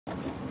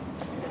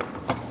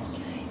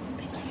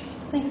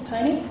Thanks,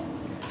 Tony.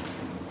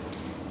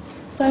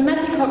 So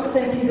Matthew Cox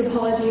sends his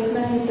apologies.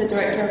 Matthew's the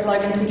director of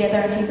Logan Together,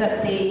 and he's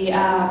at the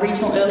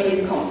Regional Early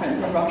Years Conference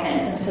in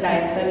Rockhampton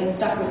today, so he's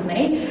stuck with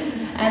me.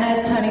 And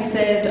as Tony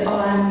said,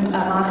 I'm a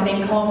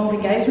marketing comms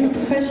engagement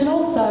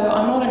professional, so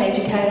I'm not an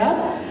educator,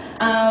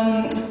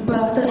 but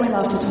I certainly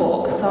love to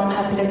talk, so I'm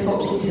happy to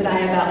talk to you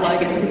today about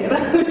Logan Together,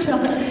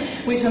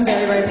 which I'm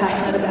very, very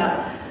passionate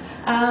about.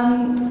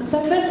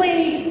 So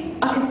firstly,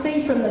 I can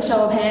see from the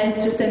show of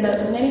hands just then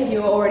that many of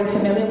you are already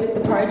familiar with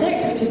the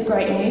project, which is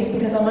great news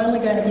because I'm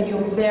only going to give you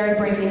a very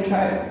brief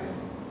intro.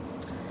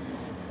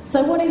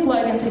 So what is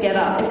Logan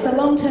Together? It's a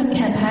long-term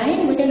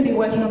campaign. We're going to be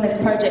working on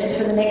this project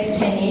for the next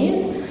 10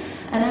 years.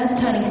 And as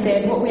Tony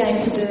said, what we aim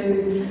to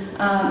do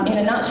in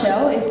a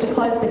nutshell is to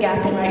close the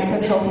gap in rates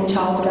of healthy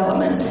child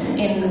development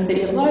in the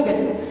city of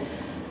Logan.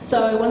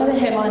 So one of the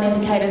headline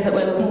indicators that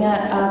we're looking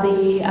at are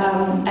the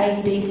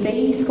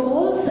AEDC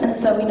scores, and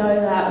so we know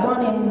that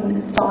 1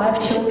 in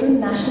 5 children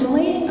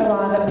nationally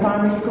arrive at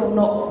primary school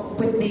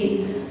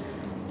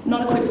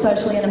not equipped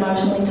socially and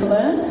emotionally to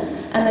learn,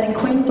 and that in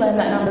Queensland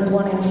that number's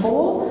 1 in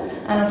 4,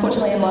 and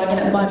unfortunately in Logan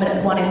at the moment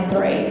it's 1 in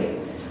 3.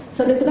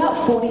 So there's about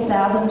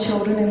 40,000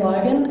 children in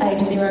Logan,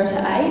 aged 0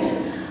 to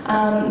 8.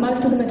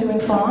 Most of them are doing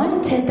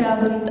fine.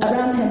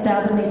 Around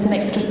 10,000 need some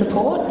extra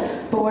support,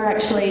 but we're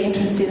actually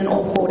interested in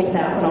all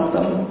 40,000 of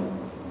them.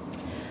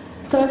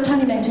 So as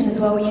Tony mentioned as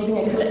well, we're using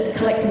a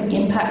collective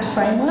impact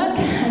framework,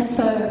 and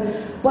so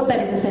what that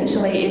is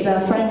essentially is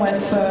a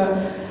framework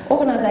for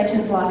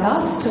organisations like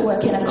us to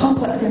work in a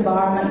complex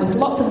environment with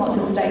lots and lots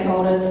of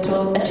stakeholders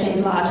to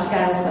achieve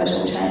large-scale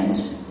social change.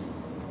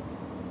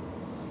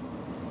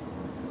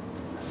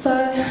 So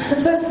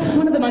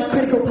one of the most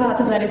critical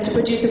parts of that is to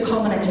produce a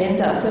common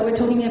agenda. So we're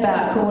talking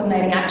about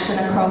coordinating action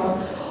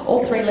across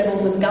all 3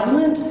 levels of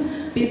government,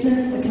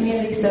 business, the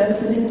community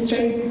services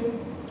industry,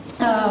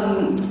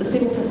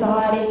 civil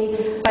society,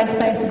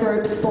 faith-based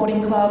groups,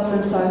 sporting clubs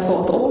and so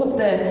forth. All of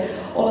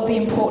the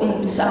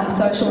important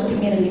social and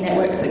community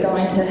networks that go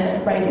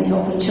into raising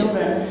healthy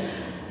children.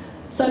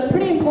 So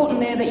pretty important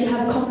there that you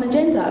have a common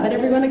agenda, that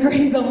everyone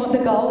agrees on what the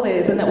goal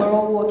is and that we're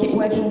all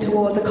working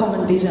towards a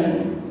common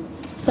vision.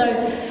 So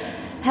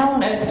how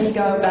on earth do you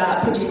go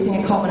about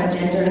producing a common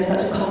agenda in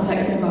such a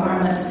complex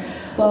environment?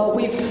 Well,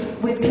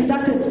 we've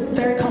conducted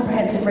very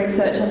comprehensive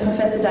research, and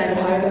Professor David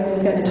Hogan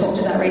is going to talk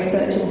to that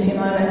research in a few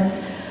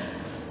moments.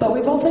 But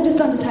we've also just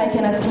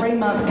undertaken a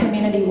 3-month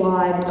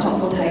community-wide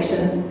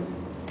consultation.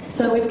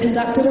 So we've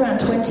conducted around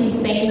 20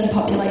 theme and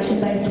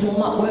population-based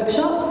warm-up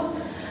workshops,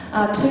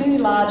 2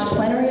 large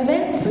plenary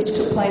events which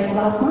took place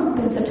last month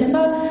in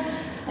September.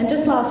 And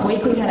just last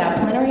week we had our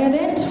plenary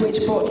event,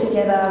 which brought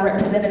together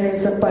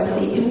representatives of both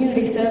the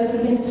community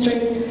services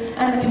industry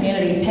and the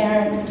community,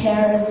 parents,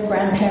 carers,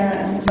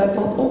 grandparents and so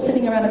forth, all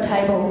sitting around a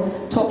table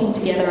talking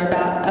together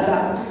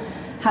about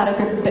how to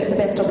get the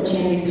best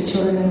opportunities for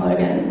children in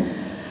Logan.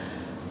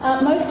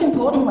 Most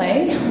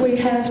importantly, we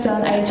have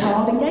done a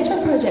child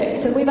engagement project.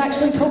 So we've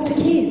actually talked to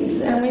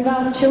kids, and we've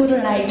asked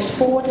children aged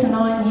 4 to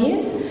 9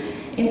 years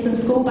in some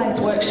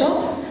school-based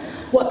workshops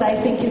what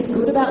they think is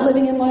good about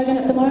living in Logan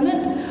at the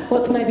moment,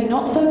 what's maybe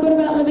not so good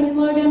about living in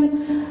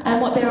Logan, and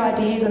what their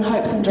ideas and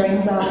hopes and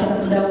dreams are for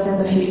themselves in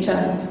the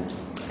future.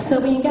 So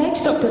we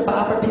engaged Dr.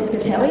 Barbara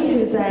Piscatelli,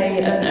 who's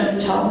an early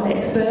childhood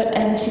expert,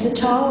 and she's a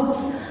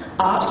child's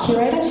art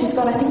curator. She's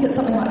got, I think it's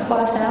something like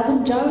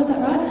 5,000, Joe, is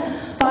that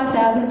right?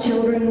 5,000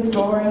 children's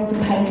drawings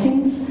and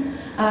paintings in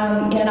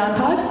an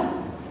archive.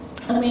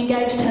 And we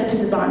engaged her to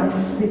design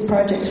this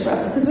project for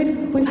us, because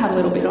we've had a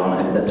little bit on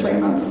over the 3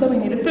 months, so we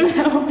needed some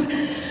help.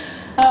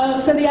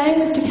 So the aim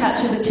was to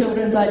capture the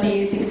children's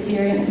ideas,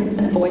 experiences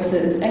and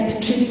voices and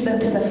contribute them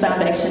to the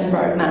foundation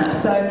roadmap.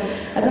 So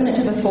as I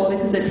mentioned before,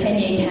 this is a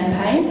 10-year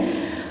campaign.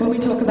 When we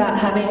talk about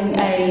having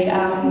a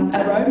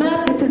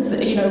roadmap, this is,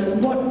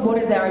 what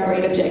is our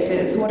agreed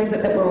objectives? What is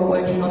it that we're all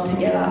working on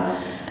together?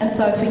 And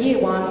so for year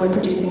 1, we're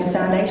producing a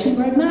foundation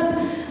roadmap,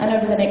 and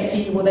over the next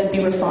year we'll then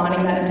be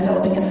refining that and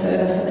developing it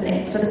further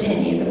for the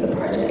 10 years of the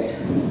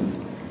project.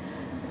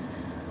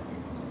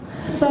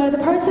 So the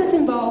process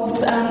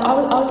involved, I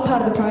was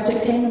part of the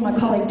project team and my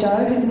colleague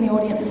Joe, who's in the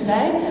audience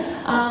today,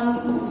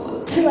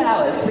 2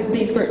 hours with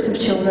these groups of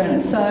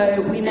children.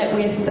 So we met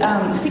with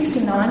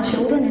 69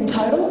 children in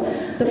total.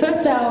 The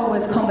first hour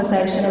was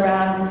conversation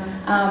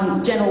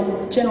around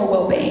general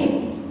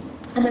well-being.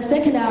 And the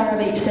second hour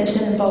of each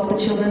session involved the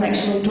children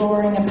actually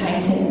drawing and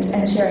painting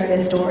and sharing their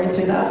stories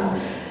with us.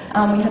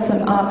 We had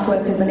some arts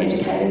workers and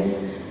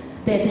educators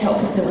there to help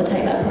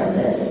facilitate that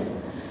process.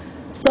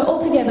 So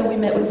altogether we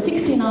met with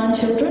 69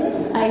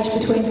 children aged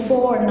between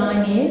 4 and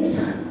 9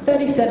 years,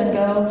 37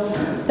 girls,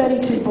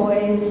 32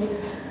 boys,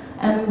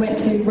 and we went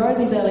to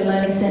Rosie's Early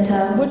Learning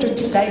Centre, Woodridge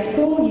State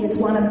School, years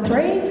 1 and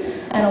 3,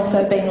 and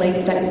also Beenleigh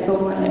State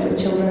School, and met with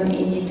children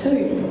in year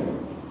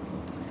 2.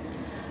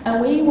 And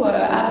we were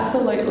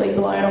absolutely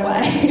blown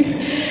away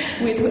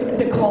with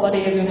the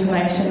quality of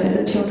information that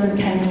the children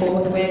came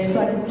forth with,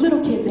 like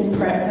little kids in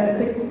prep.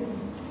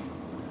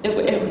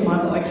 It was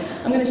mind-blowing.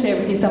 I'm going to share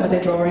with you some of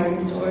their drawings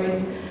and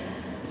stories.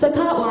 So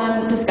part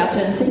one,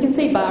 discussion. So you can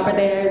see Barbara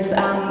there is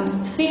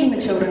feeding the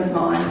children's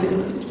minds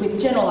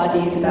with general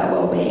ideas about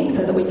wellbeing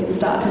so that we can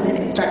start to then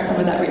extract some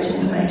of that rich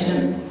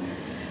information.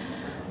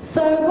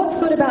 So what's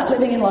good about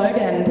living in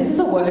Logan? This is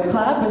a word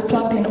cloud. We've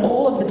plugged in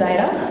all of the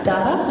data.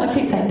 I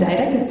keep saying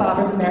data because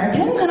Barbara's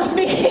American and I've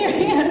been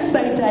hearing her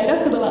say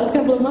data for the last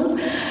couple of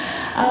months.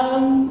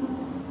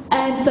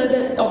 And so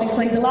that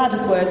obviously the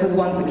largest words are the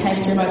ones that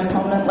came through most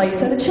prominently.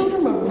 So the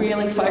children were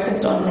really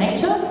focused on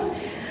nature.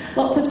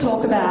 Lots of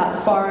talk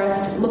about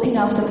forest, looking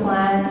after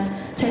plants,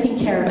 taking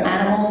care of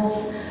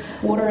animals,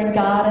 watering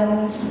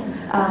gardens.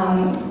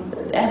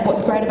 And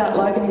what's great about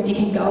Logan is you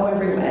can go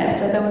everywhere.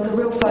 So there was a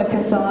real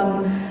focus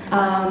on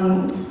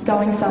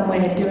going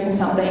somewhere, doing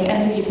something,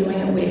 and who you're doing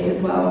it with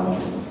as well.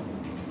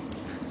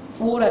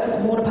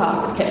 Water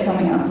parks kept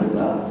coming up as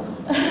well.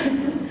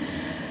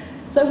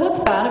 So what's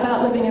bad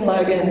about living in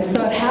Logan?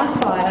 So house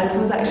fires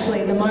was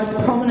actually the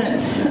most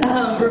prominent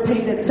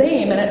repeated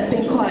theme, and it's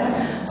been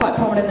quite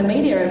prominent in the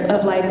media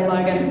of late in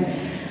Logan.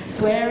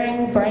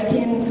 Swearing,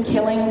 break-ins,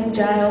 killing,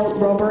 jail,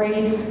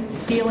 robberies,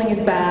 stealing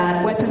is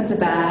bad, weapons are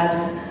bad.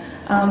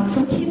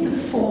 From kids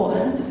of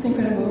 4, just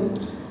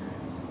incredible.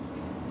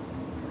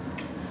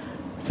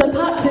 So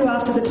part 2,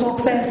 after the talk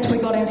fest, we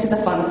got into the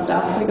fun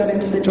stuff. We got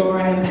into the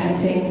drawing and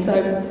painting.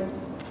 So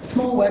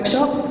small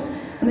workshops,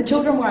 and the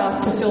children were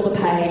asked to fill the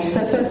page.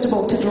 So first of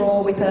all, to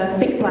draw with a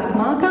thick black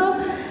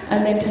marker,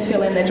 and then to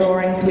fill in their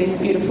drawings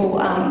with beautiful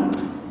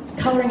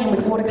colouring in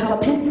with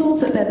watercolour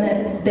pencils that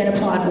then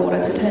applied water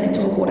to turn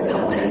into a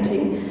watercolour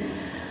painting.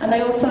 And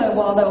they also,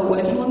 while they were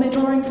working on their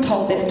drawings,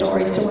 told their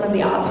stories to one of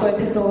the arts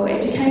workers or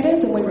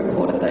educators, and we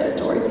recorded those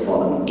stories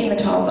for them in the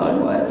child's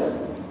own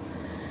words.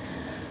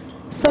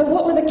 So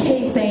what were the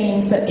key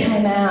themes that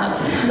came out?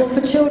 Well,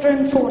 for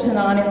children 4 to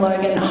 9 in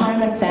Logan,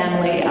 home and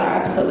family are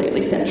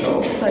absolutely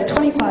central. So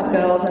 25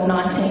 girls and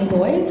 19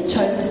 boys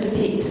chose to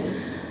depict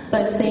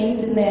those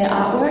themes in their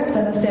artworks.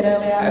 As I said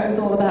earlier, it was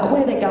all about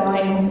where they're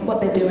going, what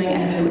they're doing,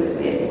 and who it's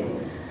with.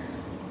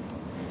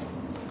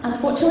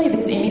 Unfortunately,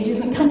 this image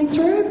isn't coming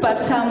through, but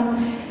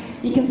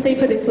you can see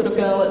for this little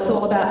girl, it's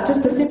all about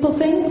just the simple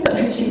things, but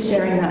who she's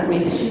sharing that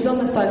with. She's on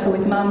the sofa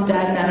with mum,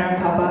 dad, nana and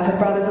papa. Her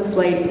brother's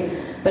asleep,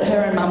 but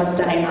her and mum are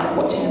staying up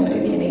watching a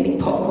movie and eating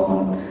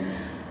popcorn.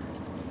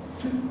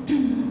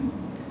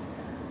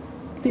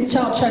 This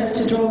child chose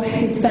to draw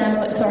her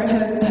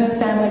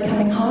family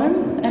coming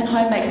home, and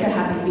home makes her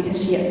happy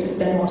because she gets to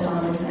spend more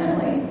time with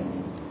family.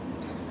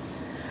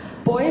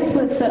 Boys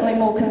were certainly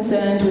more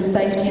concerned with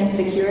safety and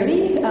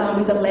security,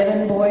 with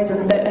 11 boys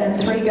and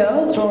 3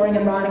 girls drawing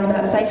and writing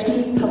about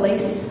safety,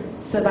 police,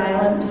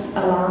 surveillance,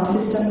 alarm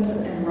systems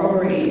and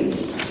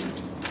robberies.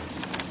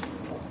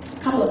 A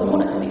couple of them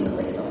wanted to be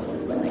police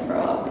officers when they grow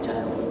up, which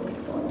I thought was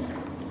excellent.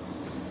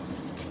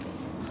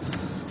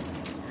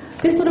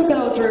 This little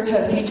girl drew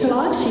her future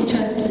life. She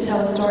chose to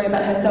tell a story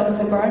about herself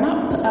as a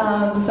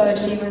grown-up. So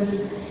she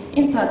was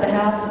inside the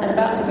house and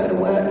about to go to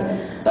work,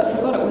 but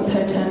forgot it was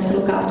her turn to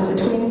look after the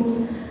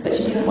twins. But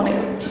she didn't want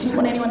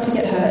anyone to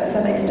get hurt,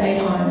 so they stayed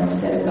home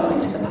instead of going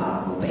to the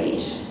park or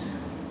beach.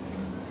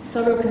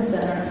 So real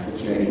concern around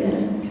security there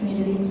in the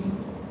community.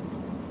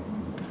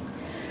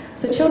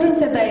 So children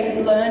said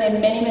they learn in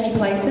many, many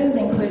places,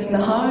 including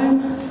the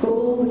home,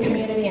 school, the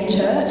community and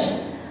church,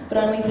 but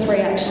only 3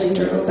 actually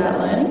drew about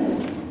learning.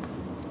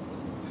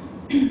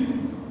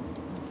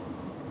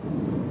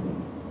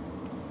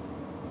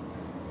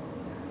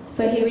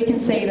 So here we can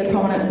see the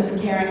prominence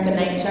of caring for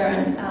nature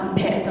and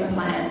pets and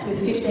plants,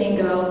 with 15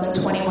 girls and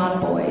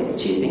 21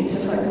 boys choosing to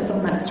focus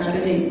on that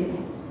strategy.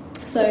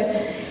 So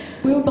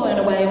we were blown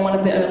away in one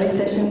of the early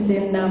sessions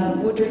in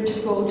Woodridge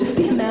School, just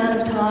the amount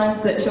of times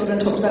that children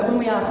talked about when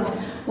we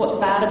asked what's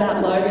bad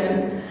about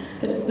Logan.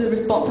 The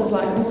response is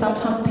like, well,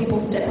 sometimes people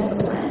step on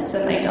the plants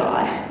and they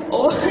die,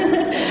 or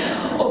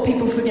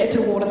people forget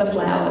to water the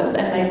flowers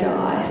and they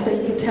die. So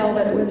you could tell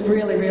that it was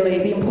really, really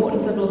the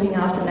importance of looking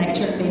after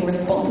nature and being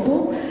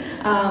responsible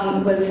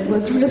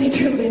was really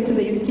drilled into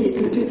these kids,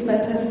 which was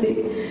fantastic.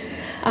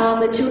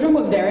 The children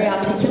were very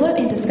articulate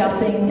in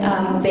discussing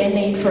their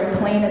need for a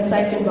clean and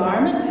safe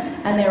environment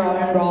and their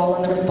own role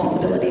and the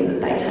responsibility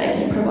that they take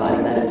in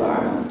providing that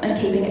environment and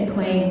keeping it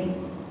clean.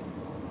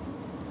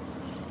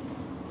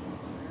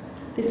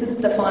 This is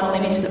the final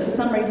image that for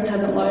some reason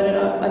hasn't loaded.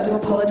 I do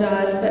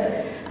apologise,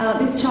 but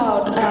this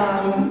child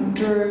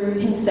drew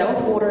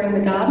himself watering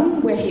the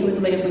garden where he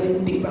would live with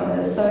his big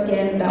brothers. So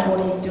again, about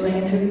what he's doing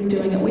and who he's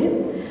doing it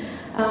with.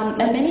 And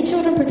many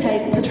children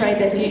portrayed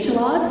their future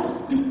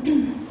lives,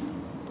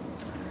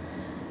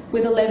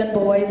 with 11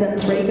 boys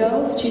and 3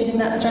 girls choosing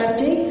that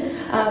strategy.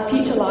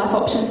 Future life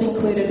options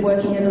included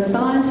working as a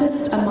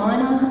scientist, a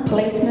miner,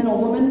 policeman or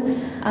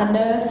woman, a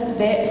nurse,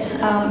 vet,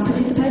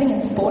 participating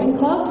in sporting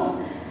clubs,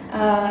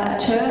 a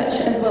church,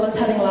 as well as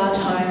having large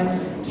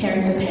homes,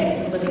 caring for pets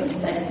and living in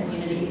safe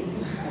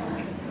communities.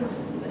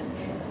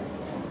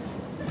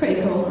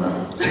 Pretty cool,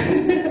 huh?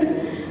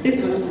 This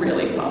was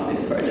really fun,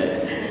 this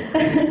project.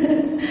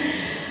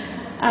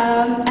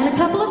 And a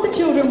couple of the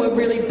children were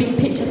really big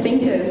picture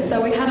thinkers.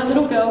 So we had a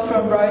little girl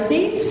from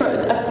Rosie's,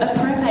 a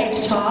prep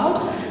age child,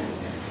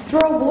 through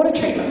a water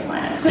treatment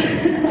plant.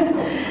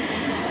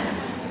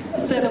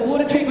 So the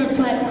water treatment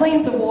plant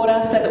cleans the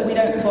water so that we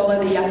don't swallow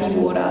the yucky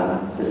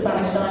water. The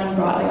sun is shining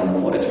brightly on the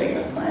water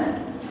treatment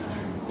plant.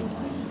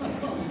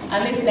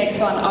 And this next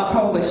one, I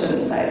probably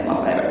shouldn't say it's my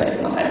favourite, but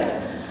it's my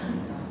favourite.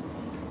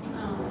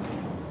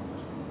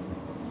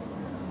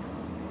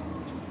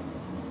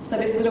 So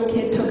this little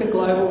kid took a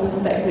global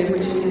perspective,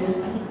 which we just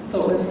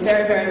thought was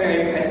very, very,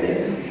 very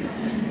impressive.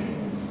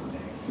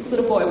 This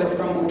little boy was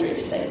from Woodridge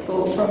State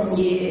School from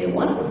year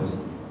 1.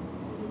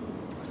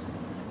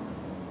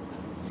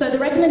 So the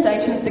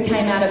recommendations that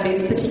came out of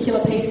this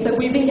particular piece, so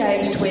we've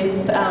engaged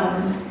with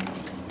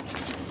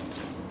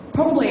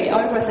probably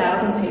over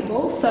 1,000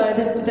 people. So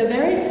the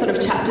various sort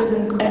of chapters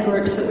and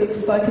groups that we've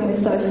spoken with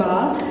so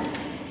far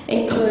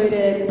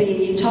included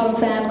the child and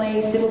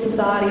family, civil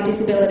society,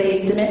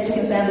 disability, domestic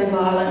and family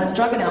violence,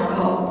 drug and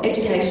alcohol,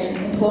 education,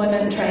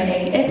 employment,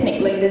 training,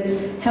 ethnic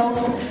leaders, health,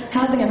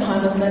 housing and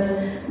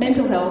homelessness,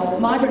 mental health,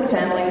 migrant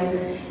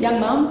families, young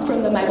mums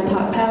from the Maple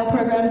Park Power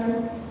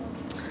program,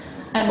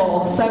 and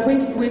more. So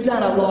we've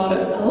done a lot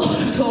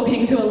of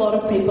talking to a lot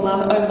of people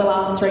over the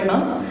last 3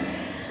 months.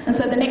 And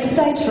so the next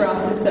stage for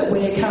us is that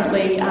we are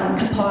currently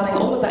compiling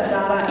all of that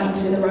data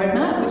into the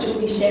roadmap, which we'll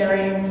be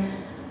sharing.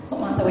 What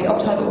month are we?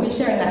 October. We'll be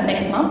sharing that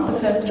next month, the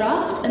first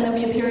draft, and there'll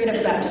be a period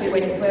of about 2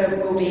 weeks where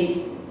we'll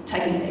be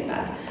taking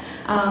feedback.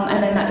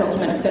 And then that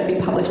document is going to be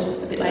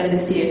published a bit later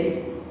this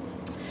year.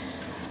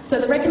 So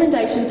the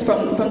recommendations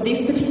from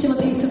this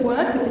particular piece of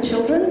work with the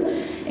children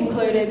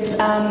included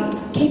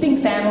keeping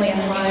family and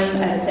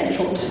home as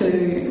central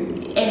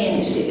to any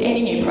initiative,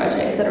 any new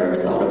projects that are a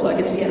result of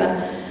Logan Together,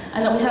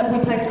 and that we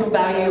place real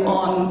value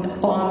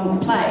on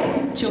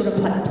play.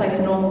 Children place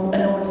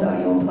enormous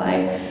value on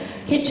play.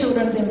 Keep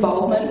children's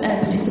involvement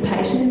and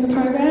participation in the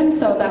program,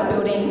 so about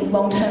building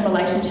long-term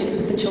relationships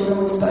with the children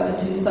we've spoken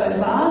to so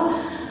far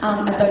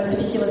at those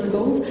particular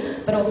schools,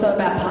 but also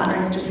about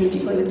partnering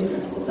strategically with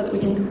different schools so that we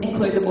can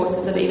include the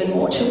voices of even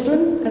more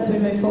children as we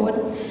move forward,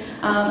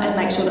 and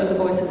make sure that the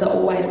voices are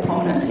always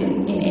prominent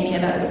in any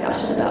of our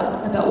discussion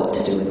about what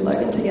to do with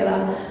Logan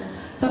Together.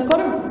 So I've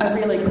got a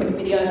really quick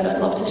video that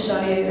I'd love to show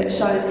you that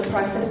shows the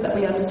process that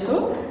we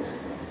undertook,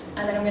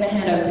 and then I'm going to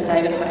hand over to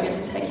David Hogan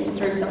to take you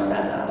through some of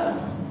our data.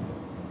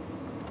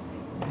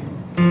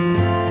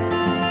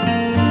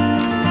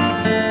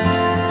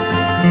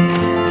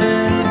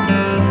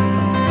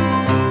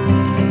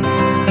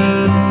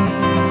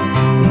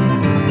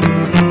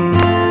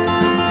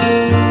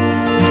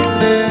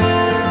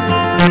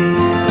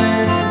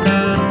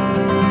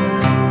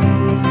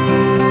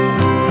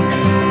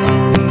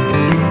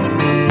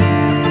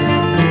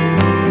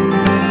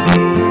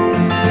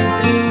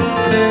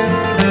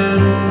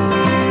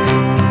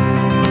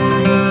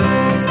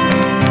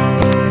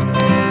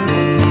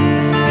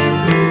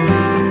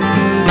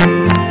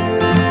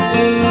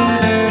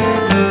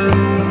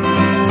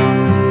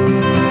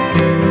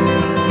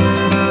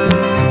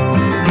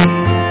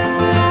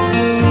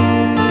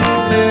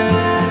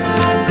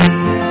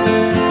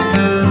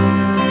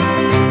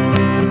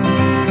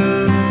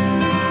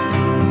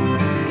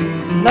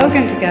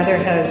 Logan Together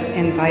has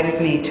invited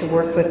me to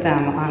work with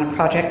them on a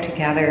project to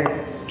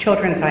gather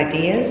children's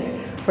ideas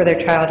for their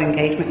child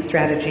engagement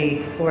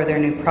strategy for their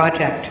new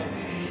project.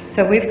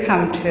 So we've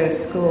come to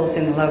schools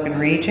in the Logan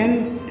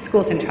region,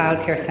 schools and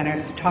childcare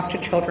centers, to talk to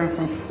children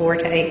from 4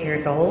 to 8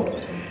 years old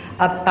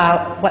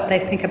about what they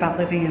think about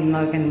living in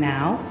Logan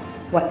now,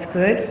 what's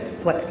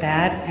good, what's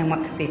bad, and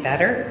what could be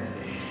better.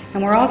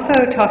 And we're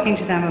also talking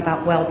to them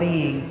about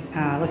well-being,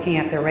 looking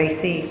at their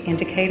RACI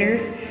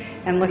indicators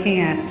and looking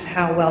at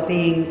how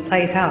well-being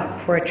plays out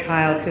for a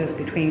child who's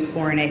between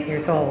 4 and 8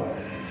 years old.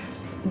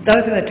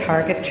 Those are the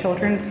target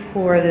children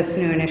for this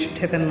new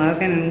initiative in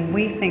Logan, and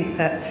we think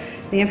that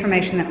the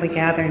information that we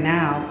gather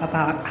now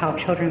about how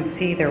children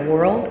see their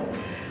world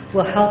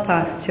will help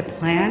us to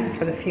plan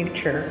for the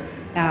future,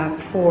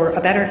 for a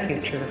better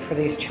future for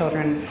these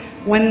children.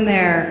 When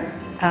they're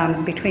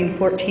between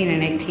 14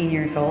 and 18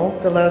 years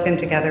old, the Logan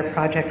Together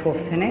project will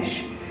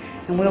finish,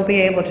 and we'll be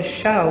able to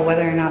show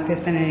whether or not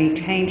there's been any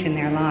change in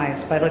their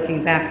lives by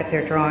looking back at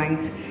their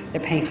drawings,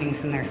 their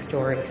paintings, and their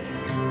stories.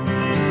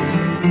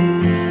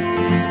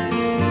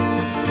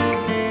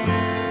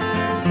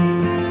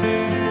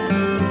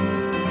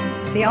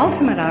 The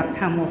ultimate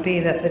outcome will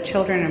be that the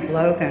children of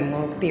Logan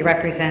will be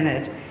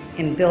represented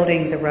in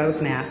building the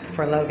roadmap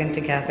for Logan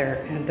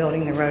Together and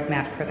building the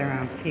roadmap for their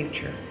own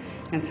future.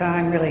 And so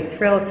I'm really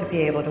thrilled to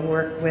be able to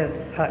work with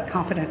a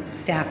competent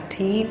staff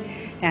team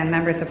and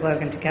members of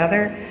Logan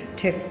Together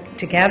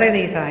to gather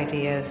these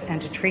ideas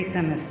and to treat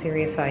them as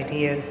serious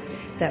ideas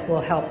that will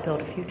help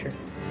build a future.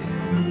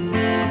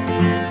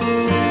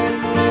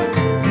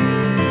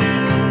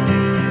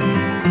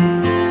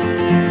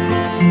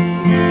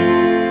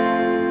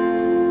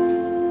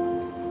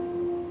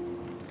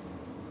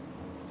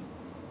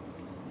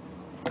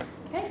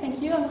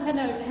 Thank you. I'll hand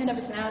over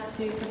now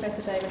to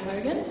Professor David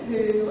Hogan,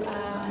 who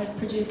has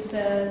produced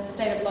a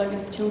State of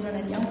Logan's Children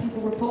and Young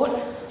People report,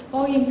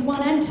 volumes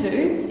 1 and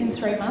 2, in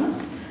 3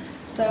 months.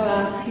 So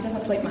he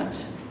doesn't sleep much.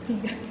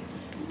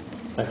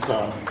 Thanks,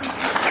 Lauren.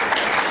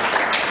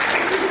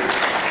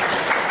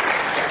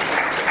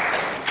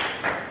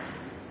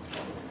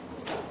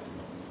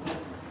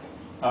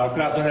 Good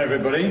afternoon,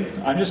 everybody.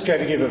 I'm just going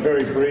to give a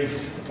very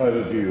brief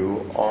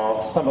overview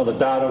of some of the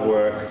data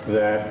work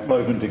that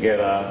Logan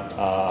Together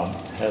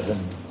has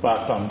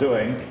embarked on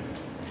doing.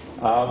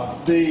 One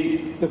of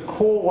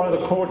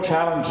the core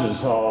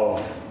challenges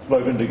of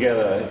Logan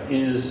Together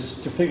is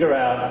to figure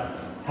out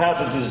how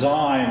to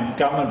design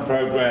government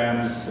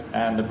programs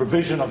and the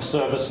provision of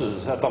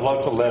services at the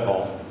local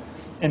level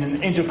in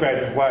an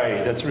integrated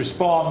way that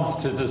responds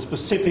to the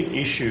specific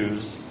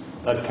issues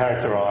that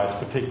characterise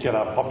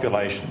particular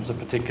populations and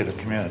particular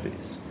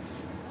communities.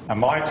 And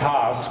my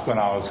task when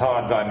I was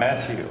hired by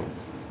Matthew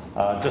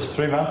just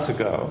 3 months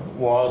ago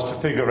was to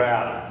figure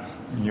out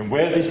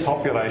where these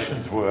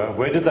populations were,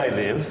 where did they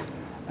live,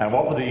 and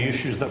what were the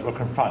issues that were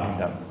confronting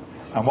them,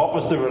 and what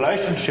was the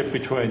relationship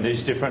between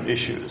these different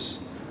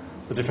issues,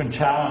 the different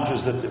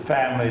challenges that the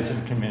families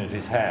and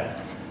communities had.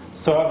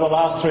 So over the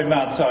last 3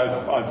 months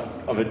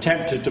I've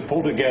attempted to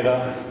pull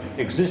together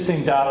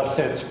existing data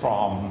sets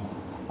from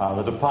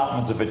the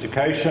Departments of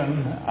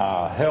Education,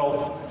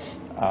 Health,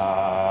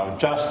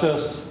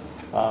 Justice,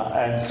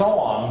 and so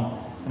on,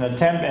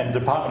 and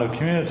Department of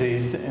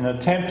Communities, in an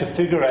attempt to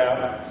figure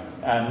out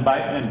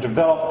and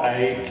develop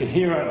a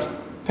coherent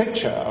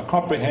picture, a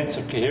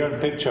comprehensive,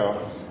 coherent picture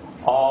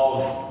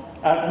of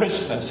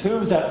at-riskness.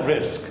 Who's at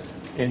risk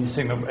in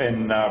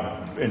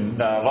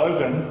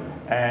Logan,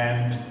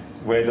 and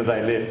where do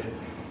they live?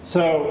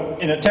 So,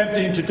 in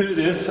attempting to do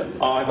this,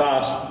 I've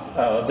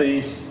asked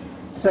these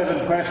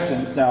 7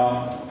 questions.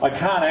 Now, I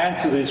can't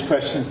answer these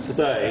questions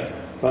today,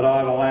 but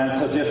I will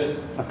answer just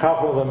a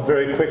couple of them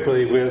very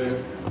quickly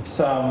with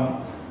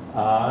some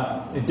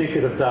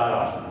indicative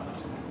data.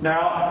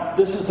 Now,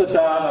 this is the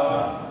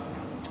data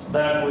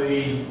that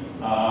we,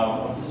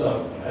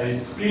 a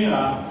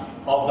schema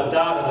of the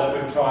data that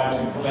we've tried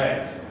to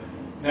collect.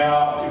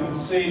 Now, you can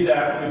see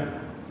that we've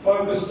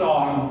focused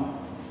on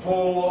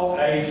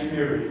 4 age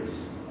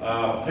periods: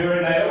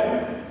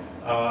 perinatal,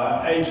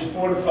 ages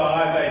 4 to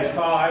 5, age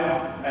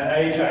 5, and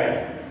age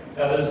 8.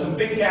 Now, there's some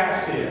big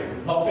gaps here.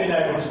 We've not been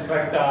able to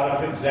collect data,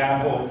 for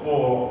example,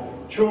 for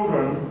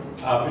children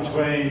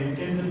between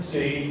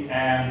infancy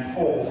and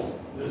 4.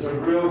 There's a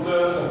real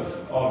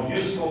dearth of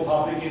useful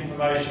public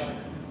information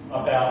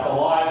about the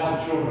lives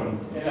of children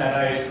in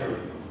that age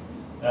group.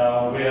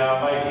 We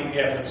are making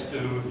efforts to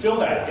fill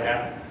that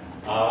gap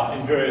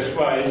in various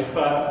ways,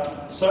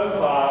 but so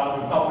far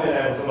we've not been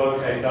able to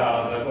locate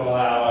data that will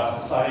allow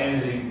us to say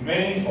anything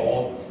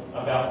meaningful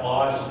about the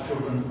lives of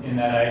children in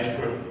that age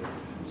group.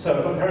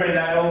 So for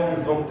perinatal,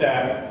 we've looked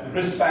at the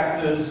risk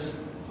factors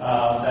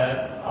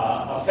that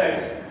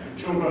affect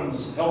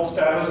children's health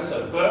status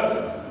at birth,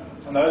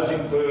 and those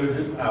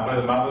include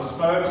whether mother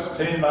smokes,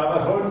 teen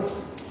motherhood,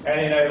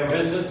 antenatal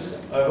visits,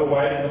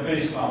 overweight, and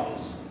obese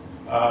mothers.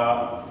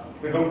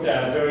 We looked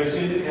at various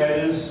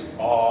indicators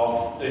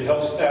of the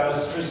health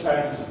status risk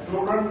factors of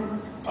children,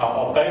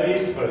 of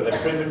babies, whether they're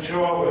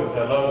premature, whether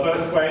they're low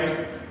birth weight,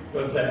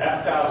 whether their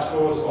APGAR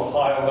scores were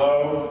high or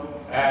low,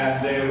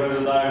 and whether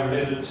they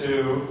related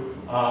to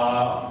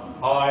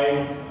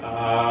high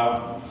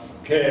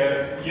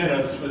care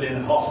units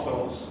within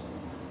hospitals.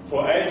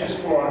 For ages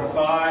 4 and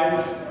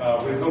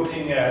 5, we're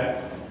looking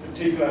at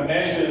particular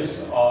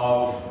measures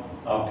of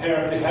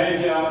parent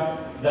behaviour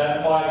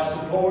that might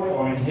support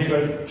or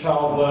inhibit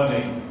child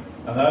learning,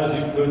 and those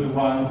include the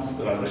ones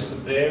that are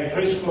listed there: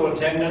 preschool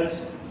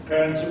attendance,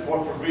 parent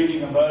support for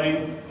reading and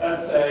learning.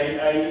 That's a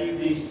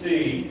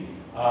AEDC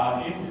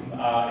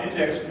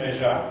index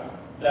measure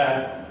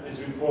that is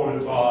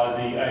reported by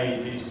the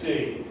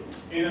AEDC.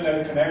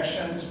 Internet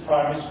connections,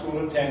 primary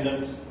school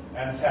attendance,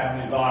 and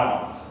family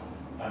violence.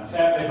 And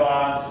family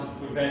violence is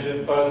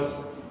measured both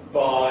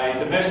by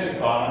domestic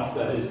violence,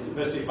 that is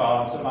domestic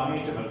violence among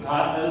intimate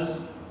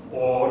partners,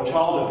 or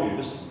child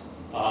abuse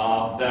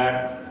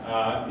that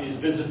is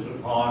visited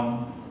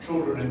upon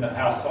children in the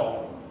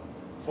household.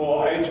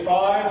 For age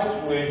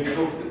 5s, we've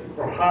looked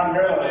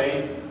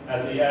primarily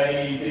at the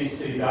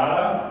AEDC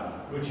data,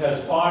 which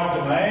has 5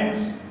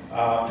 domains: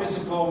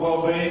 physical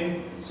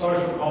well-being,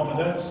 social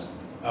competence,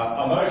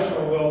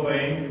 emotional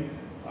well-being,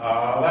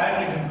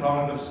 language and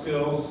cognitive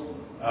skills,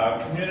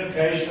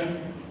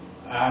 communication,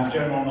 and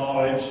general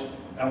knowledge,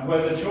 and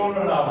whether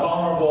children are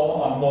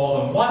vulnerable on more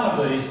than one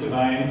of these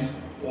domains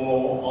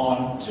or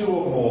on 2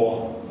 or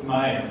more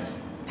domains.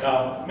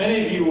 Now,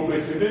 many of you will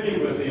be familiar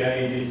with the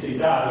AEDC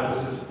data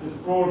because it's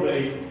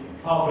broadly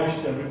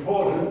published and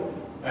reported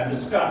and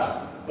discussed,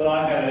 but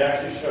I'm going to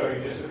actually show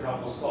you just a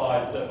couple of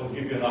slides that will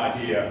give you an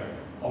idea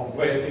of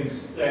where things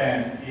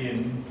stand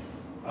in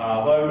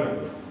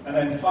Logan. And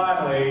then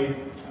finally,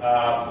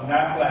 for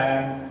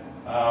NAPLAN,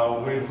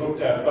 we've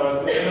looked at both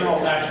the minimal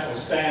national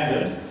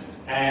standard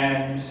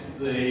and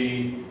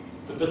the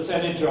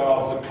percentage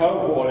of the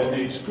cohort in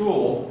each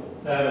school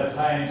that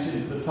attains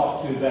into the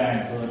top 2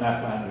 bands of the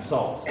NAPLAN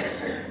results.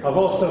 I've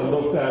also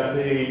looked at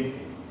the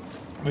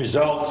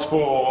results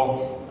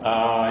for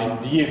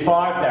the Year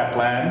 5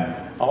 NAPLAN.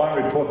 I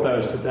won't report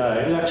those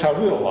today. Actually, I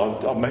will.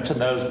 I'll mention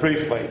those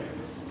briefly.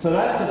 So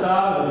that's the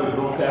data that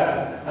we've looked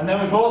at. And then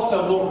we've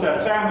also looked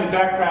at family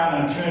background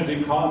and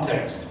community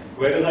context.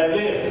 Where do they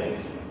live?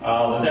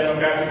 the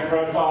demographic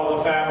profile of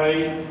the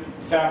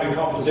family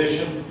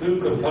composition, who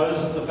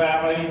composes the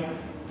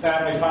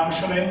family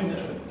functioning,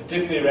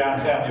 particularly around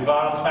family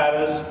violence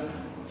matters,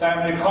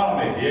 family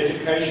economy, the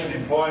education,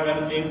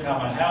 employment,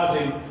 income and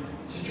housing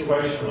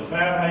situation of the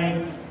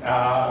family,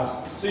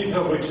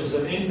 CFA, which is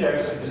an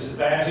index of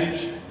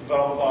disadvantage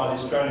developed by the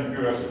Australian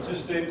Bureau of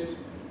Statistics,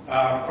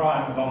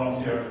 crime and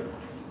volunteering.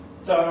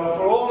 So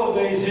for all of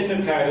these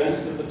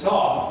indicators at the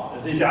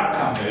top, these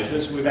outcome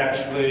measures, we've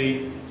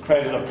actually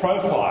created a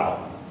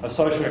profile, a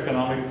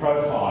socioeconomic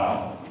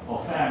profile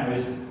of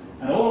families,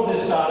 and all of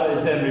this data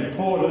is then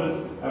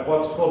reported at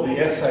what's called the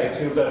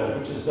SA2 level,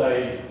 which is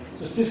a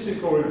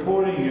statistical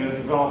reporting unit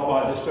developed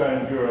by the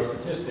Australian Bureau of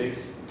Statistics,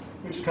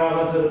 which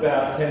covers at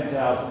about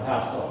 10,000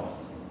 households.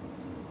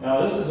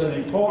 Now this is an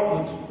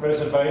important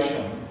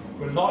reservation.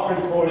 We're not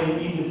reporting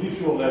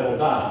individual level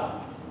data.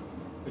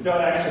 We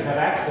don't actually have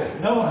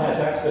access, no one has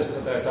access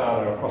to that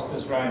data across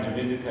this range of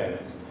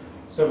indicators.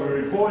 So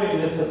we're reporting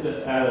this at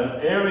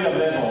an area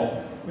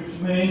level, which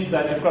means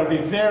that you've got to be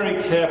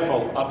very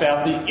careful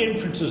about the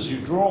inferences you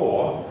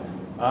draw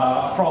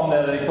from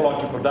that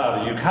ecological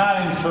data. You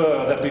can't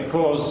infer that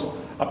because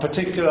a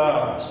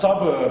particular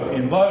suburb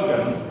in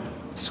Logan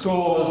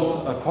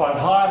scores quite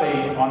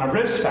highly on a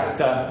risk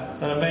factor,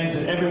 then it means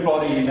that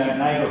everybody in that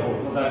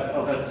neighbourhood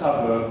of that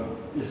suburb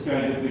is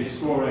going to be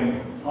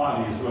scoring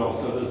highly as well.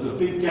 So there's a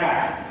big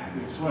gap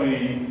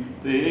between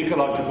the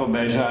ecological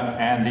measure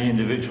and the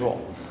individual.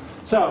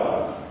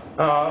 So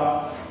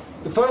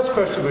the first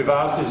question we've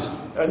asked is,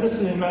 and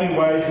this in many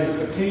ways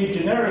is the key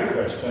generic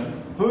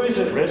question, who is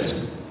at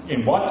risk,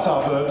 in what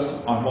suburbs,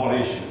 on what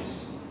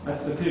issues?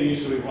 That's the key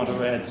issue we want to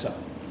answer.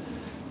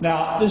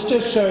 Now, this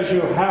just shows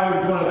you how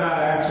we've gone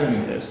about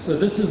answering this. So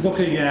this is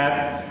looking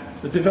at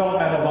the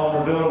Developmental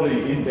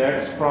Vulnerability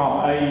Index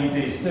from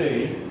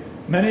AEDC.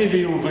 Many of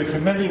you will be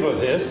familiar with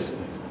this.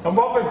 And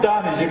what we've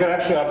done is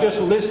I've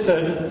just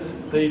listed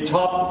the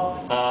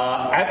top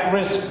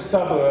at-risk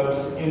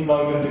suburbs in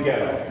Logan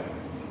together.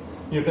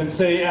 You can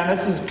see, and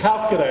this is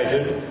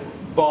calculated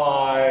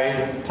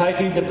by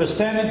taking the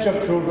percentage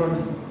of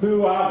children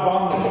who are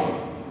vulnerable,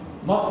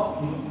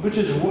 which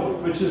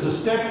is a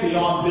step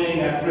beyond being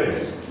at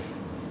risk.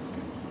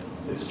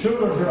 It's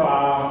children who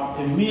are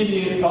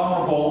immediately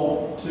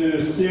vulnerable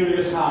to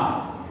serious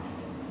harm.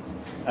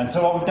 And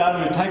so what we've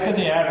done, we've taken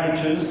the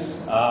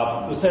averages,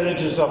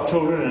 percentages of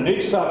children in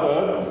each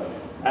suburb,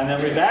 and then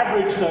we've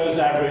averaged those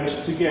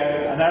to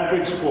get an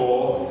average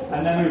score,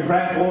 and then we've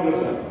rank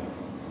ordered them.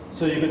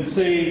 So you can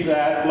see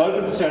that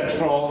Logan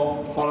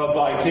Central, followed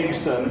by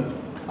Kingston,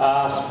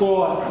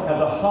 score have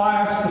the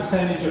highest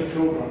percentage of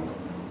children.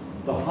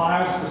 The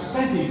highest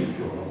percentage of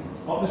children,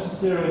 not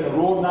necessarily the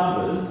raw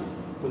numbers,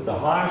 but the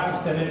highest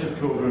percentage of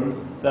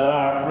children that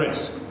are at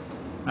risk.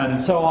 And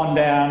so on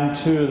down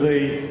to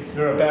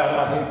there are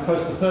about, I think,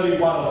 close to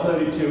 31 or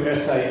 32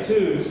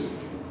 SA2s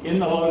in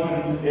the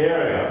Logan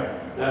area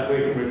that we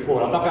can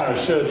report. I'm not going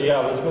to show the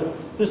others,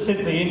 but this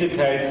simply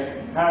indicates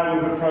how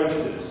we've approached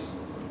this.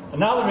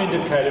 Another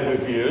indicator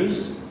we've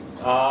used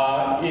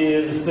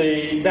is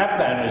the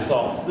NAPLAN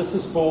results. This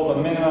is for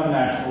the minimum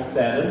national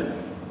standard.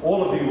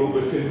 All of you will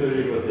be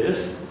familiar with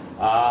this.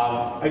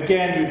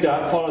 Again, you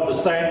followed the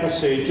same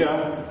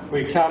procedure.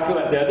 We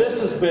calculate. Now, this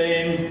has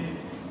been,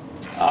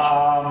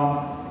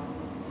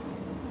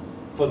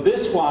 for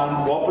this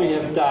one, what we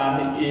have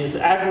done is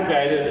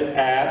aggregated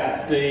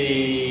at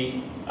the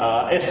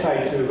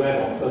SA2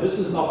 level. So this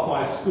is not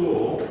by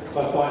school,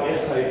 but by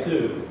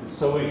SA2.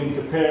 So we can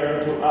compare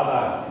it to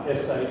other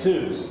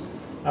SA2s.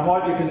 And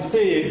what you can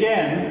see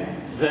again,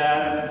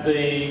 that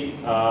the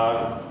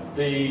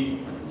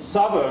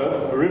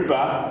suburb,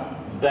 Rimba,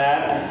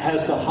 that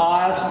has the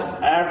highest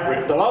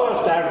average, the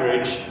lowest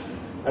average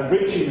of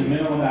reaching the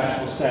minimum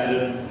national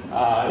standard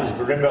is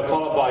Rimba,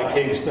 followed by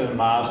Kingston,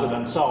 Marsden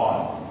and so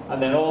on.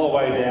 And then all the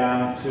way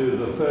down to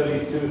the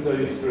 32,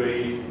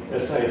 33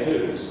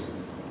 SA2s.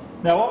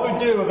 Now what we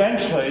do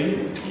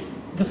eventually,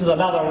 this is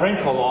another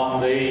wrinkle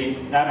on the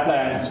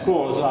NAPLAN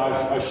scores, and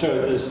I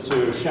showed this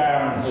to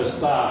Sharon and her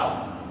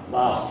staff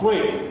last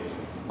week.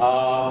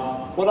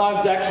 What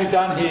I've actually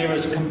done here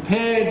is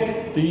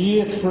compared the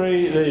Year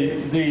 3,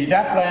 the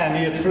NAPLAN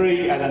Year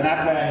 3 and the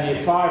NAPLAN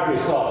Year 5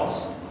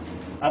 results.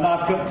 And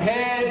I've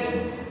compared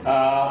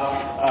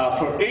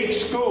for each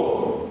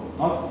school,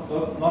 not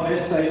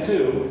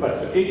SA2, but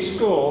for each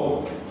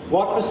school,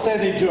 what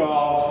percentage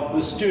of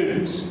the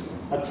students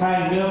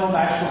attain minimum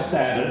national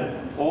standard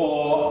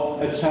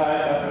or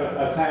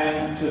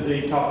attain to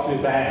the top two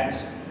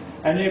bands.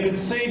 And you can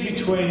see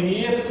between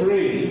Year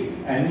 3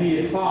 and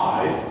Year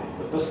 5,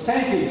 the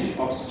percentage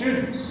of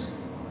students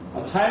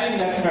attaining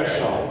that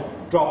threshold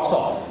drops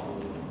off.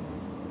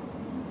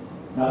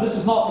 Now this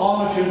is not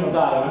longitudinal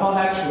data, we're not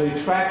actually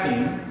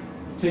tracking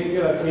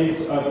particular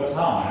kids over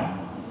time,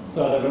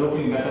 so that we're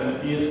looking at them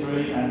at Year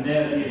 3 and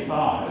then at Year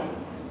 5.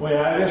 We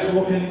are just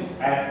looking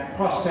at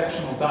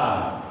cross-sectional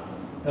data.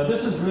 Now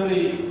this is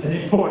really an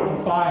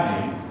important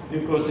finding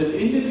because it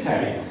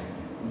indicates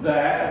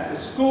that the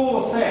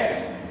school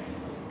effect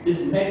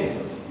is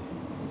negative.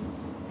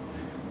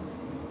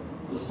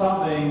 there's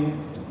something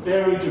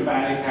very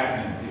dramatic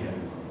happening here.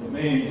 It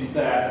means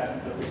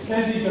that the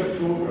percentage of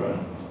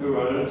children who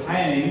are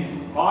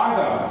attaining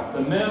either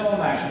the minimal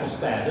national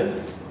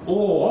standard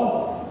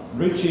or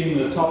reaching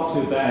the top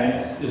two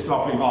bands is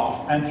dropping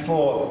off. And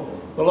for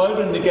the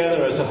Logan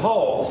together as a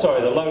whole,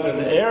 sorry, the Logan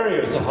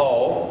area as a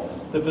whole,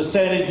 the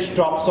percentage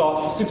drops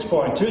off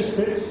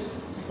 6.26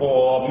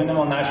 for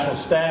minimal national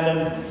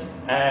standard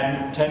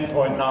and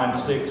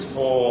 10.96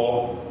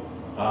 for,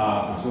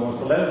 which is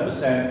almost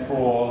 11%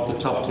 for the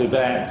top two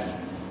bands.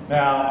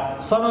 Now,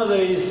 some of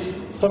these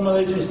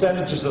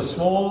percentages are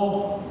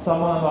small,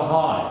 some of them are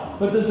high,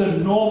 but there's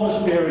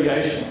enormous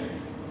variation.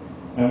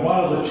 And one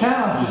of the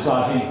challenges,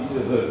 I think, to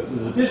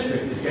the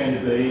district is going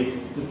to be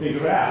to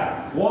figure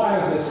out why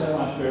is there so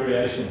much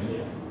variation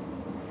here?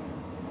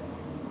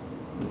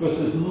 Because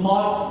the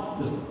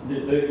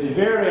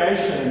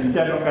variation in the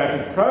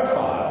demographic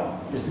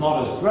profile is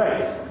not as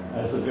great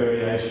as the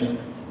variation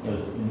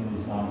as in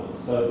these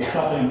numbers. So there's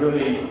something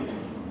really,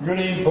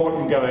 really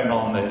important going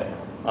on there.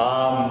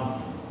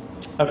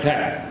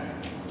 Okay,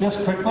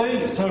 just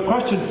quickly, so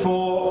question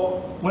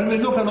 4, when we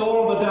look at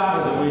all the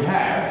data that we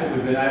have, that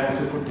we've been able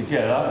to put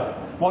together,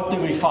 what do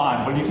we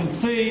find? Well, you can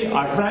see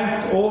I've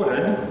ranked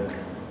ordered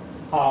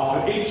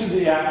for each of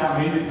the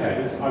outcome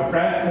indicators, I've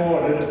ranked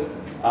ordered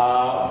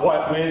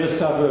where the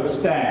suburb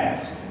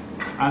stands.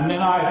 And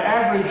then I've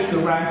averaged the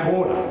rank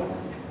order.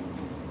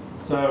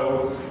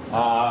 So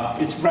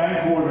it's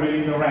rank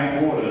ordering the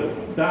rank order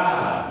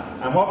data.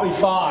 And what we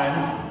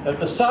find that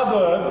the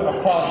suburb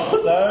across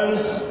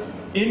those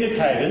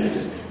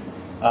indicators,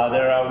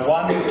 there are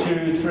 1,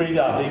 2, 3,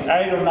 I think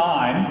 8 or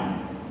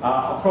 9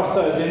 across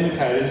those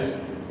indicators.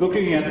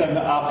 Looking at them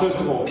are first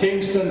of all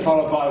Kingston,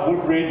 followed by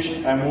Woodridge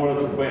and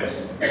Waterford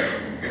West.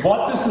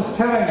 What this is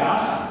telling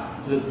us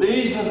is that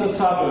these are the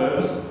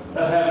suburbs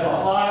that have the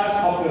highest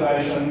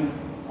population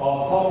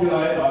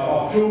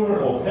of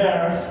children or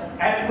parents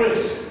at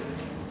risk.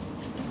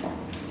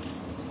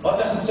 Not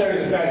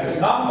necessarily the greatest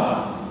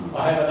number.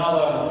 I have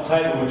another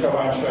table which I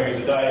won't show you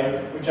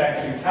today, which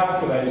actually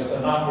calculates the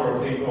number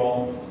of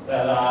people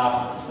that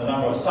are, the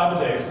number of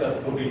subjects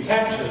that will be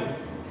captured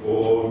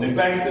or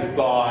neglected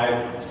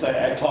by,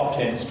 say, a top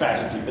 10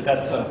 strategy, but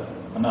that's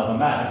another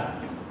matter.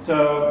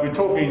 So we're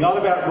talking not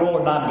about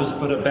raw numbers,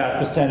 but about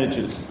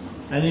percentages.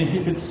 And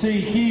you can see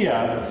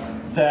here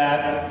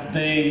that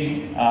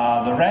the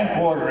rank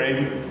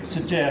ordering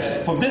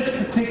suggests, for this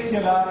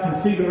particular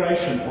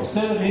configuration or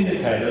set of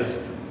indicators,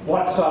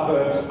 what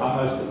suburbs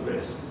are most at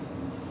risk.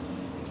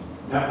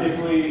 Now, if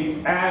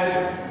we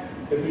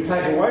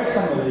take away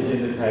some of these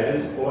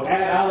indicators or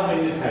add other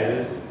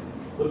indicators,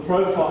 the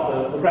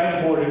profile, the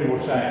rank ordering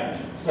will change.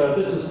 So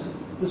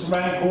this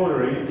rank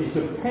ordering is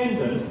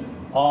dependent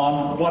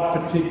on what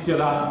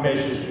particular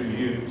measures you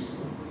use.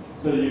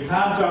 So you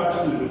can't jump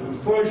to the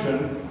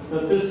conclusion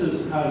that this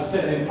is kind of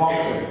set in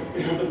concrete.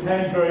 It will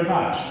depend very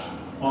much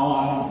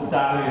on the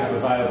data we have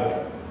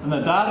available. And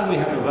the data we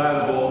have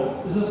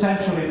available is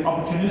essentially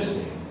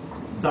opportunistic.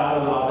 It's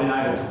data that I've been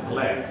able to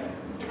collect.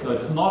 So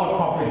it's not a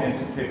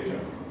comprehensive picture.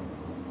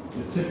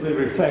 It simply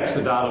reflects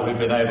the data we've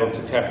been able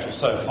to capture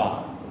so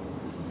far.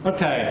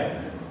 Okay,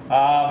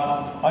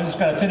 I'm just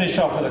going to finish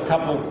off with a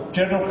couple of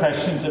general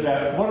questions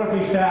about what have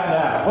we found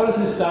out? What does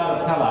this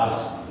data tell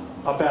us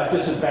about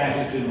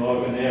disadvantage in the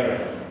Logan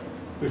area?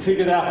 We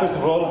figured out, first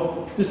of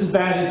all,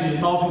 disadvantage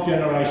is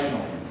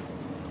multi-generational.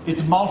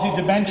 It's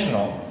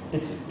multi-dimensional.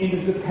 It's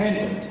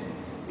interdependent.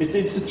 It's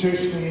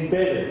institutionally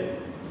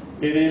embedded.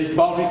 It is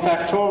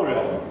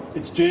multifactorial.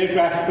 It's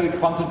geographically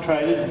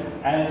concentrated,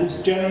 and it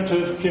is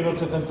generative,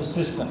 cumulative, and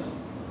persistent.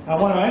 I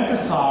want to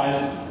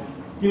emphasise,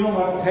 given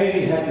what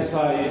Katie had to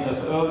say in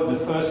the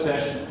first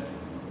session,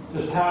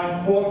 just how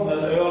important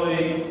that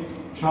early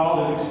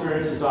childhood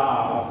experiences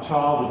are of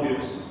child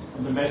abuse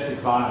and domestic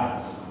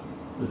violence.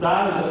 The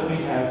data that we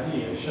have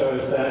here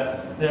shows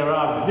that there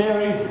are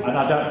and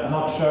I'm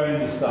not showing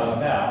this data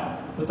now,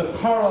 but the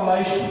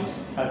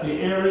correlations at the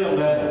area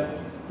level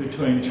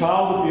between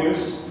child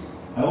abuse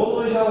and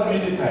all these other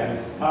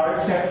indicators are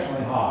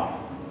exceptionally high.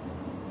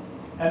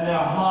 And they're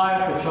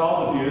higher for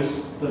child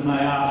abuse than they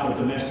are for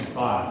domestic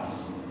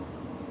violence.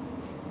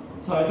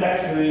 So it's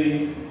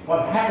actually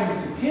what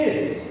happens to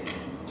kids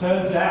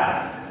turns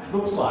out,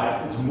 looks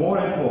like it's more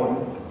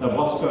important than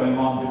what's going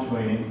on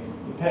between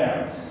the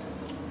parents.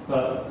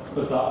 But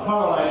the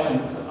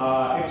correlations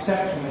are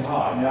exceptionally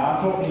high. Now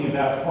I'm talking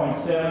about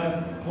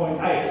 0.7,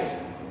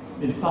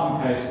 0.8 in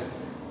some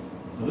cases.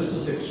 So this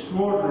is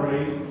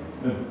extraordinary,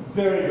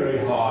 very,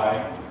 very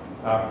high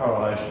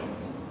correlations.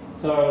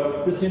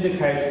 So this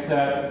indicates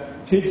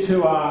that kids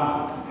who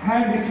are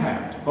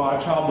handicapped by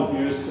child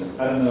abuse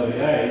at an early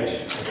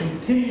age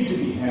continue to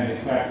be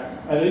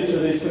handicapped at each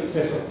of these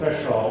successive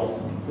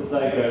thresholds that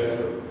they go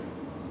through.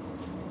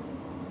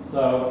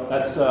 So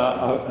that's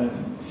a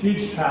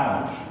huge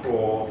challenge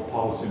for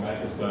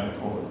policymakers going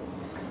forward.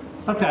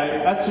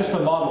 Okay, that's just a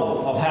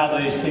model of how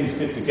these things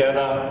fit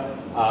together.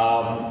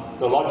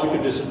 The logic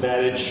of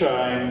disadvantage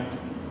showing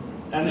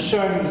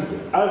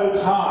over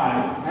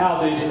time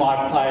how these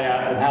might play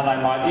out and how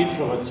they might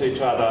influence each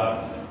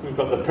other we've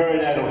got the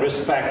perinatal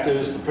risk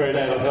factors, the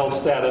perinatal health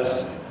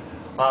status.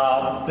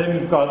 Then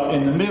we've got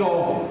in the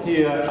middle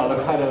here are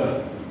the kind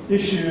of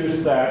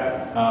issues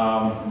that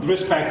the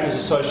risk factors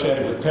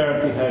associated with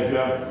parent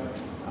behaviour,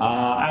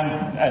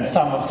 and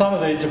some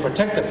of these are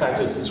protective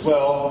factors as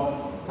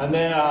well. And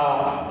then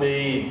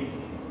the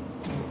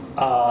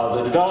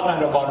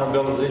development of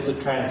vulnerabilities,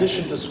 the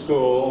transition to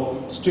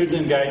school,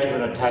 student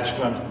engagement and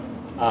attachment,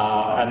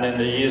 and then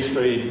the Year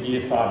 3,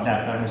 Year 5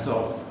 NAPLAN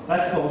results.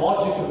 That's the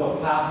logic of the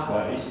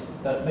pathways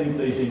that link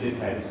these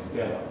indicators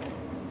together.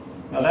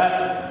 Now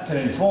that can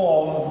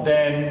inform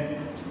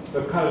then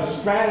the kind of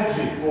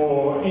strategy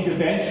for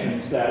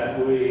interventions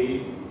that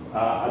we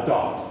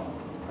adopt.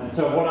 And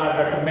so what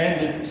I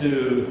recommended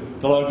to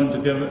the Logan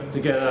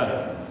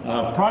Together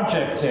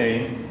project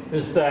team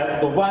is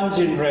that the ones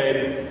in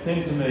red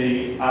seem to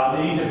me are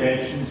the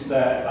interventions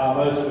that are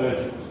most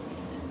urgent.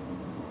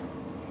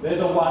 They're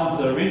the ones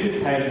that are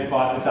indicated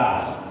by the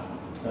data.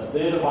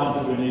 They're the ones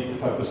that we need to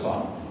focus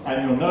on.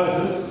 And you'll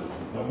notice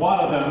that one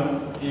of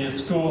them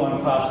is school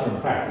and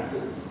classroom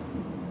practices.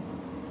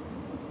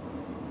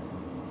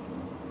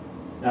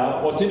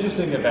 Now, what's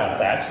interesting about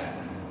that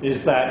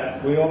is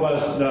that we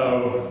almost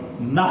know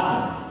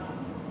nothing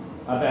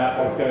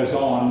about what goes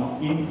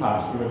on in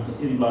classrooms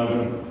in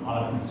Logan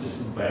on a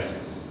consistent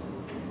basis.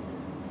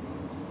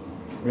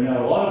 We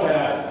know a lot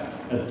about,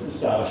 as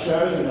this data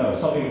shows, we know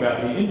something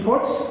about the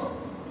inputs,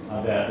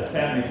 about the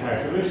family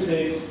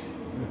characteristics,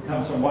 it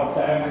comes from what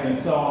family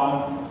and so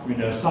on. We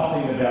know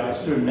something about the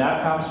student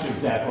outcomes, for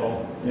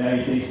example, the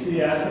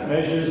ADC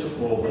measures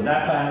or the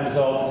NAPLAN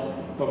results,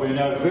 but we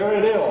know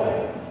very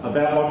little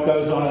about what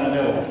goes on in the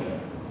middle.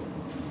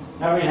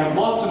 Now we have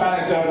lots of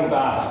anecdotal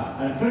data,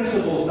 and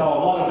principals know a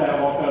lot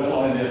about what goes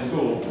on in their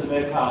schools, in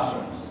their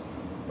classrooms,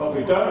 but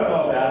we don't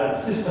know about it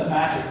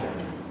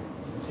systematically,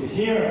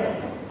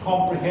 coherently,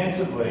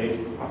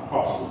 comprehensively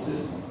across the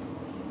system.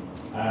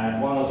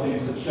 And one of the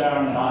things that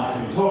Sharon and I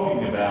have been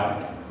talking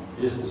about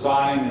is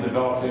designing and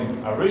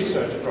developing a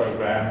research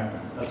program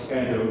that's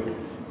going to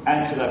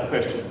answer that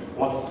question.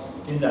 What's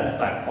in that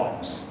black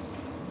box?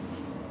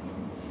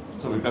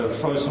 So we've got to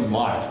throw some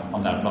light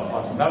on that black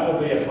box, and that will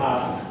be a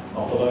part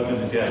of the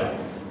Logan Together.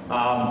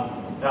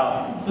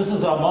 Now, this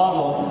is a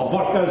model of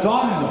what goes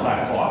on in the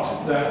black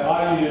box that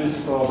I use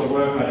for the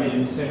work I did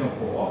in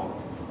Singapore,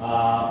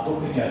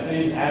 looking at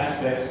these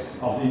aspects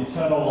of the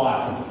internal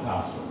life of the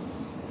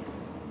classrooms.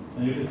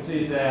 And you can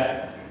see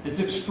that it's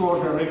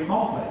extraordinarily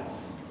complex.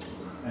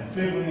 And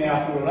figuring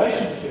out the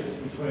relationships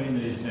between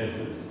these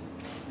measures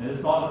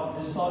is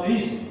not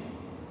easy.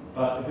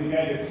 But if we're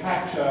going to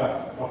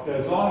capture what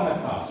goes on in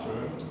the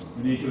classroom,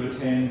 we need to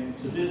attend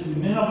to this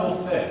minimal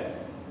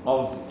set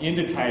of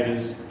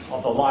indicators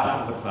of the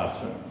life of the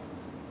classroom.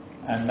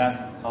 And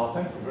that, I'll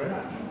thank you very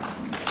much.